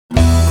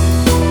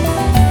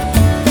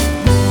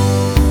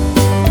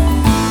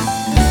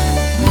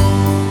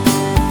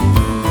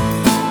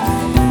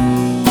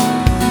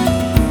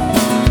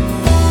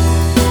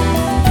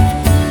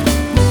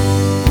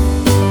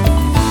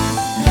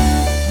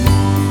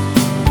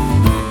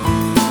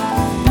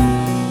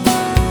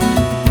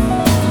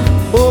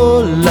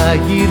Όλα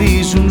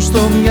γυρίζουν στο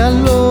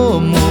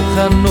μυαλό μου,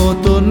 χάνω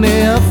τον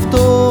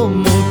εαυτό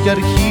μου κι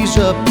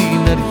αρχίζω απ'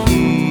 την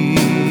αρχή.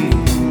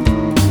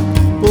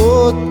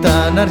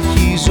 Όταν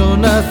αρχίζω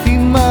να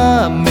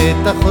θυμάμαι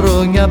τα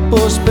χρόνια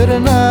πως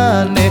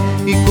περνάνε,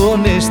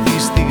 εικόνες στη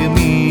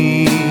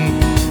στιγμή,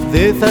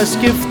 δεν θα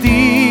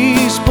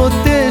σκεφτείς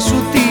ποτέ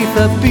σου τι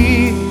θα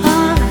πει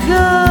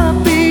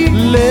αγάπη.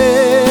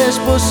 Λες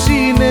πως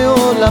είναι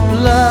όλα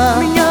απλά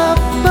μια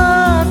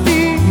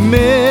πάτη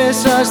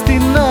μέσα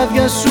στην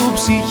άδεια σου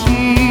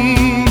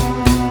ψυχή.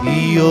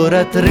 Η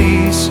ώρα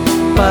 3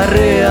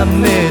 παρέα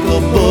με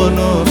τον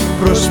πόνο,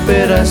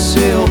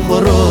 προσπέρασε ο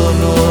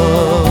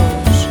χρόνος.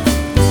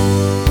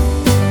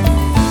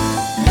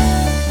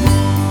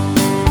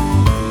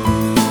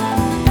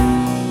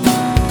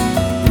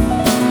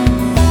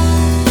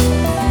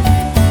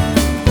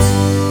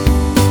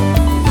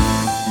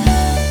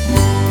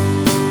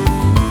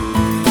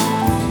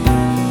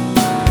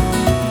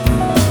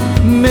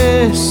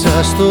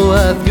 Μέσα στο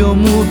άδειο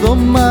μου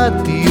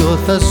δωμάτιο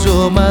θα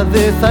ζω, μα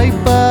δεν θα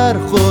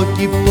υπάρχω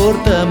κι η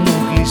πόρτα μου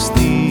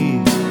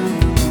κλειστή.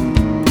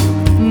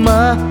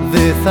 Μα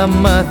δεν θα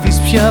μάθεις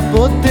πια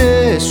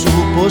ποτέ σου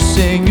πως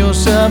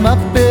ένιωσα, μα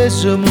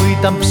πες μου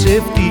ήταν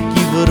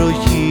ψεύτικη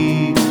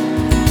βροχή.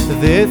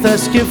 Δεν θα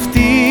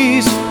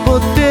σκεφτείς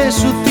ποτέ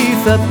σου τι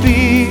θα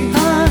πει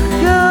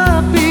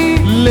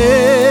αγάπη.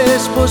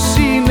 Λες πως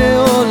είναι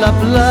όλα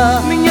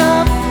απλά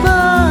μια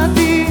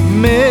πάτη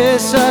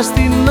μέσα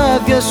στην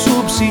άδεια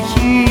σου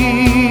ψυχή.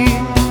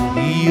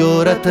 Η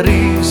ώρα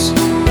 3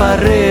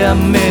 παρέα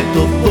με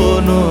το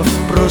πόνο,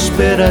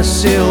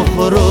 προσπέρασε ο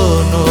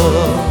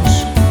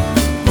χρόνος.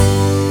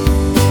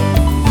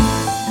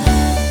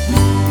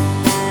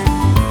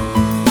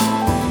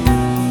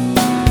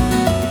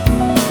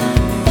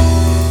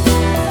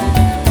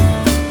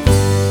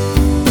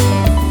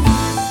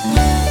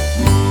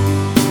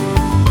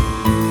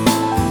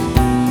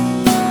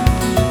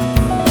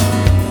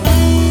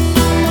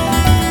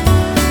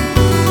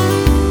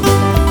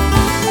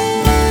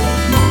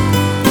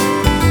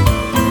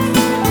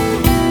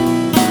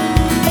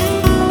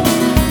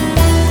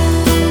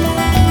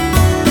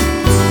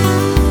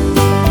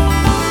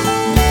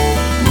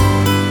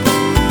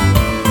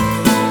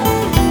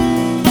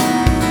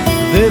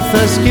 Δεν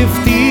θα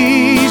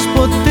σκεφτείς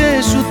ποτέ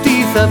σου τι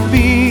θα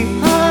πει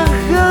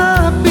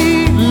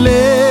αγάπη.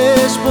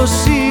 Λες πως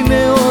είναι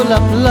όλα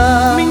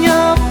απλά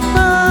μια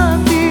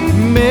πάτη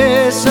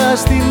μέσα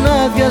στην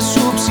άδεια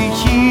σου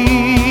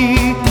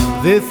ψυχή.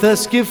 Δεν θα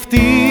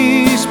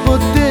σκεφτείς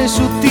ποτέ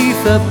σου τι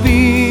θα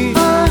πει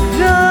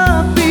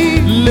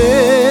αγάπη.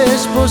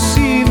 Λες πως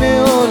είναι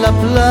όλα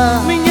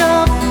απλά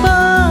μια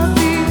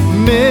πάτη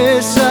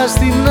μέσα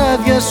στην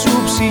άδεια σου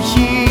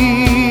ψυχή.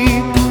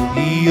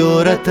 Η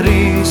ώρα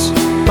 3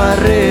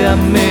 παρέα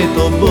με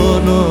τον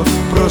πόνο,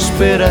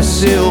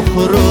 προσπέρασε ο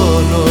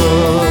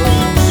χρόνος.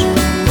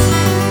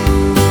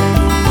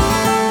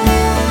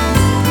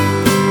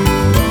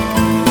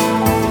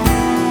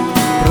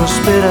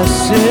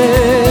 Προσπέρασε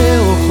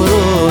ο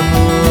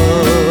χρόνος.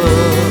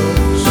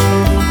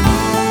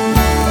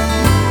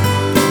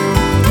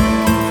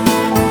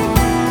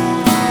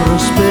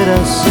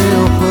 Προσπέρασε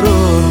ο χρόνος.